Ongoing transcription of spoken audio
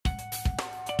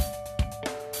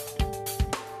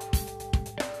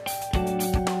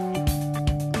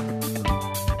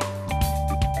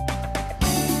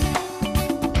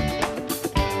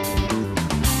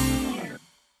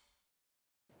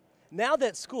Now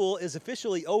that school is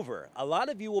officially over, a lot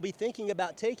of you will be thinking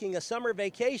about taking a summer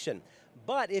vacation.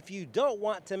 But if you don't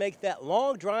want to make that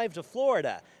long drive to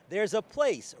Florida, there's a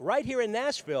place right here in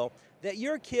Nashville that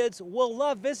your kids will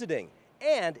love visiting,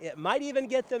 and it might even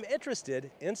get them interested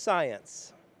in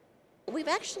science. We've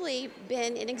actually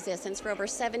been in existence for over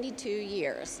 72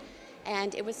 years,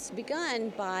 and it was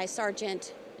begun by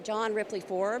Sergeant John Ripley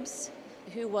Forbes,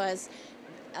 who was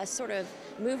a sort of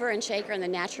mover and shaker in the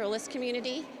naturalist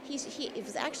community. He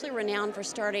was actually renowned for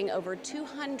starting over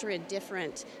 200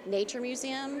 different nature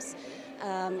museums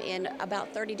in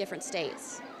about 30 different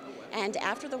states. And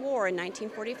after the war in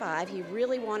 1945, he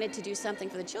really wanted to do something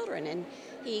for the children, and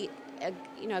he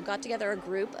got together a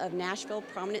group of Nashville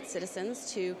prominent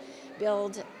citizens to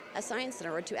build a science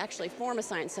center, or to actually form a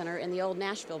science center in the old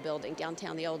Nashville building,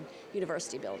 downtown, the old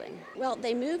university building. Well,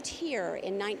 they moved here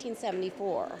in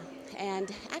 1974,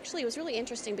 and actually it was really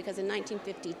interesting because in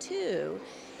 1952,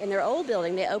 in their old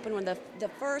building, they opened one of the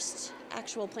first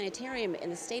actual planetarium in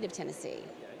the state of Tennessee.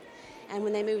 And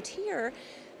when they moved here,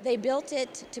 they built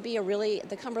it to be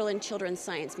the Cumberland Children's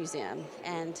Science Museum,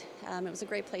 and it was a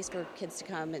great place for kids to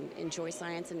come and enjoy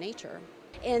science and nature.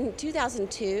 In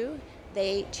 2002,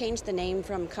 they changed the name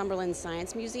from Cumberland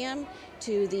Science Museum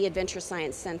to the Adventure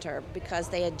Science Center because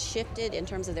they had shifted in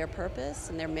terms of their purpose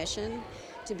and their mission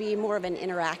to be more of an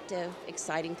interactive,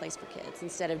 exciting place for kids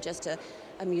instead of just a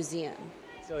museum.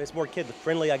 So it's more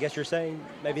kid-friendly, I guess you're saying,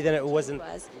 maybe than it wasn't? It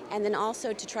was. And then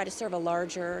also to try to serve a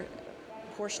larger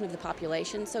portion of the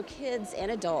population, so kids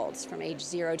and adults from age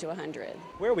 0 to 100.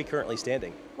 Where are we currently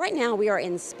standing? Right now we are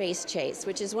in Space Chase,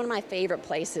 which is one of my favorite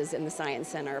places in the Science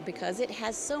Center because it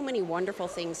has so many wonderful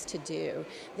things to do.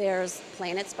 There's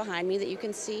planets behind me that you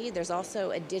can see. There's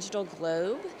also a digital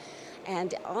globe,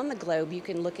 and on the globe you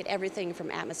can look at everything from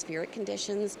atmospheric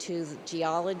conditions to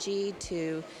geology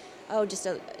to just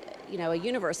a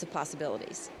universe of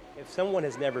possibilities. If someone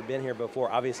has never been here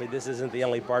before, obviously this isn't the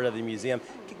only part of the museum.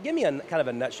 Give me kind of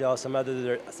a nutshell, some of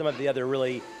the other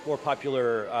really more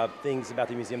popular things about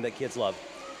the museum that kids love.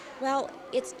 Well,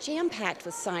 it's jam-packed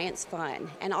with science fun,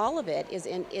 and all of it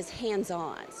is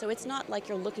hands-on. So it's not like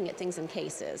you're looking at things in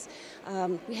cases.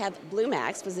 We have Blue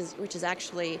Max, which is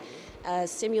actually a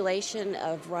simulation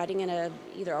of riding in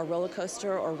either a roller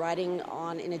coaster or riding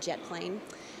in a jet plane.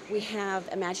 We have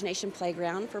Imagination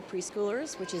Playground for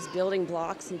preschoolers, which is building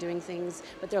blocks and doing things,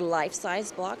 but they're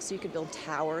life-size blocks, so you could build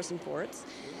towers and forts.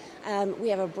 We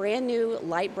have a brand new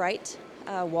Light Bright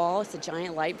wall. It's a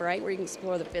giant Light Bright where you can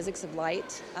explore the physics of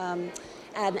light.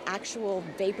 An actual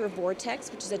vapor vortex,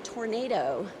 which is a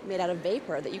tornado made out of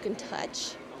vapor that you can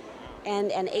touch.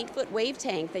 And an 8-foot wave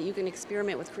tank that you can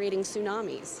experiment with creating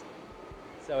tsunamis.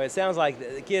 So it sounds like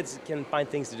the kids can find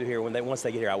things to do here once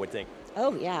they get here, I would think.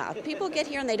 Oh yeah, people get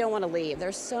here and they don't want to leave.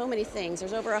 There's so many things.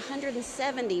 There's over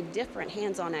 170 different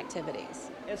hands-on activities.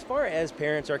 As far as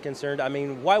parents are concerned, I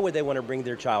mean, why would they want to bring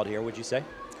their child here, would you say?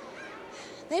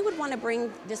 They would want to bring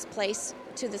this place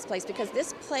because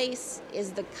this place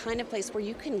is the kind of place where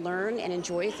you can learn and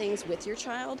enjoy things with your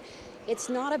child. It's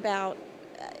not about,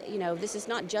 this is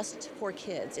not just for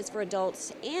kids. It's for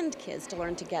adults and kids to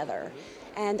learn together.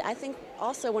 And I think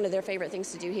also one of their favorite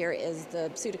things to do here is the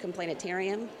Pseudocum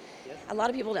Planetarium. A lot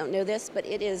of people don't know this, but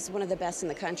it is one of the best in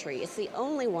the country. It's the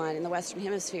only one in the Western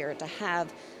Hemisphere to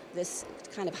have this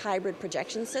kind of hybrid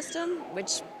projection system,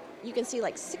 which you can see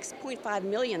like 6.5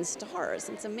 million stars.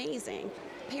 It's amazing.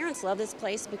 Parents love this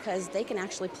place because they can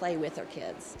actually play with their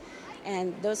kids.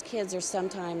 And those kids are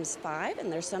sometimes 5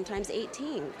 and they're sometimes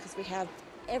 18 because we have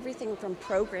everything from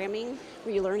programming,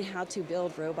 where you learn how to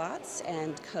build robots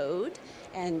and code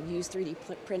and use 3D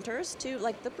printers, to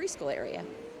like the preschool area.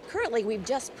 Currently, we've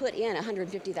just put in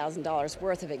 $150,000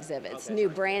 worth of exhibits,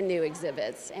 brand new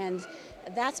exhibits, and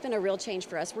that's been a real change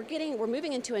for us. We're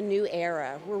moving into a new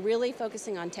era. We're really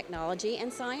focusing on technology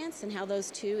and science and how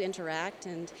those two interact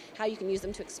and how you can use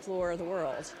them to explore the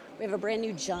world. We have a brand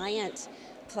new giant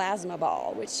plasma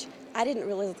ball, which I didn't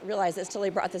really realize this till they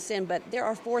brought this in, but there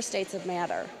are 4 states of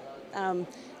matter,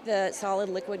 the solid,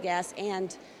 liquid, gas,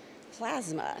 and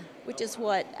plasma, which is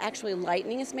what actually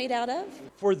lightning is made out of.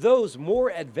 For those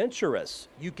more adventurous,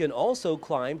 you can also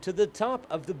climb to the top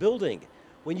of the building.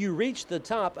 When you reach the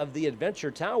top of the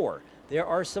Adventure Tower, there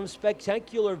are some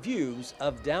spectacular views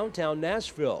of downtown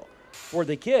Nashville. For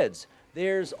the kids,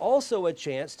 there's also a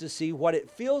chance to see what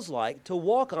it feels like to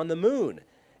walk on the moon.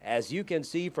 As you can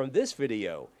see from this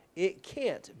video, it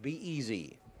can't be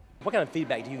easy. What kind of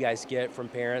feedback do you guys get from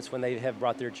parents when they have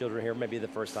brought their children here, maybe the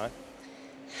first time?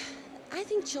 I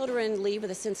think children leave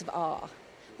with a sense of awe.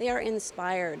 They are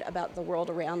inspired about the world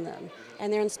around them,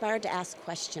 and they're inspired to ask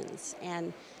questions,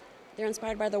 and they're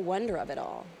inspired by the wonder of it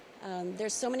all.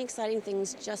 There's so many exciting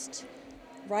things just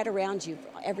right around you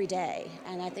every day,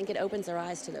 and I think it opens their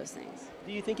eyes to those things.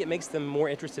 Do you think it makes them more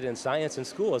interested in science in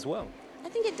school as well? I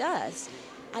think it does.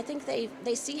 I think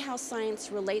they see how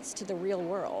science relates to the real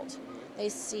world. They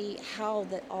see how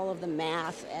all of the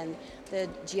math and the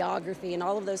geography and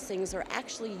all of those things are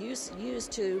actually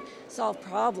used to solve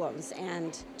problems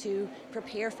and to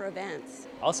prepare for events.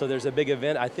 Also, there's a big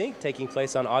event, I think, taking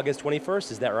place on August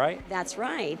 21st. Is that right? That's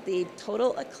right, the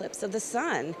total eclipse of the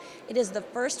sun. It is the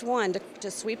first one to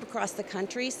sweep across the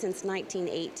country since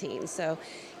 1918, so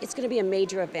it's going to be a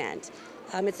major event.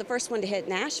 It's the first one to hit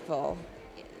Nashville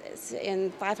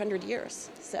in 500 years.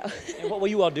 So. And what will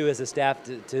you all do as a staff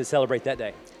to celebrate that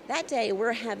day? That day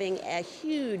we're having a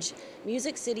huge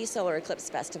Music City Solar Eclipse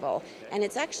Festival, and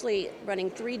it's actually running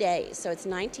 3 days, so it's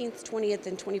 19th, 20th,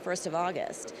 and 21st of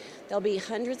August. There'll be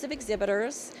hundreds of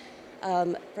exhibitors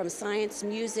from science,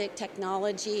 music,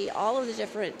 technology, all of the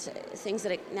different things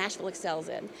that Nashville excels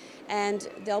in. And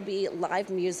there'll be live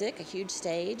music, a huge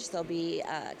stage. There'll be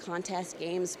contests,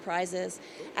 games, prizes,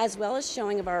 as well as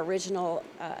showing of our original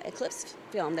eclipse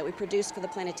film that we produced for the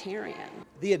planetarium.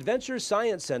 The Adventure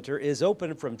Science Center is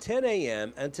open from 10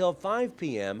 a.m. until 5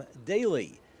 p.m.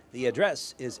 daily. The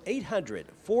address is 800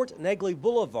 Fort Negley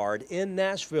Boulevard in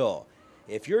Nashville.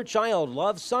 If your child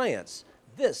loves science,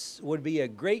 this would be a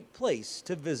great place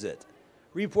to visit.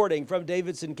 Reporting from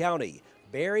Davidson County,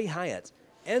 Barry Hyatt,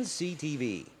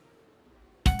 NCTV.